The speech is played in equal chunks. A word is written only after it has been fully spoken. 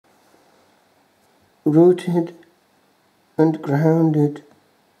rooted and grounded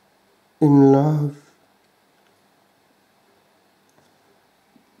in love.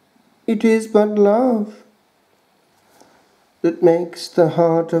 It is but love that makes the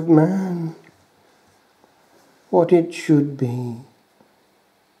heart of man what it should be,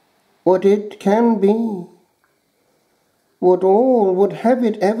 what it can be, what all would have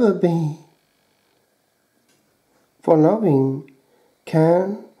it ever be. For loving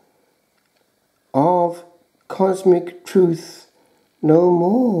can of cosmic truth no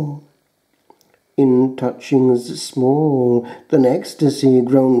more, in touchings small than ecstasy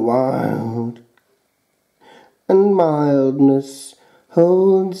grown wild, and mildness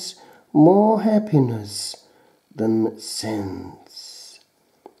holds more happiness than sense.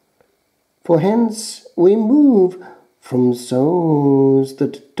 For hence we move from souls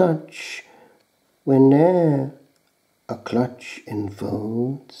that touch, whene'er a clutch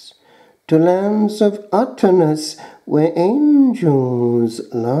enfolds, to lands of utterness where angels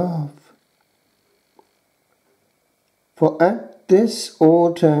love. For at this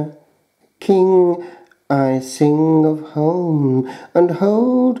altar, King, I sing of home, and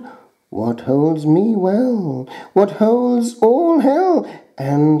hold what holds me well, what holds all hell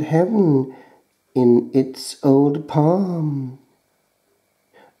and heaven in its old palm.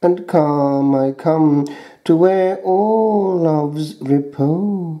 And calm I come to where all loves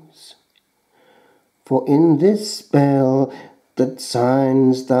repose. For in this spell that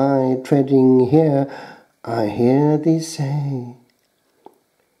signs thy treading here, I hear thee say,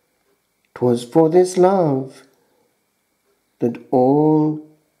 'twas for this love that all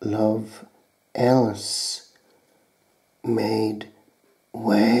love else made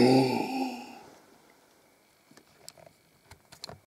way.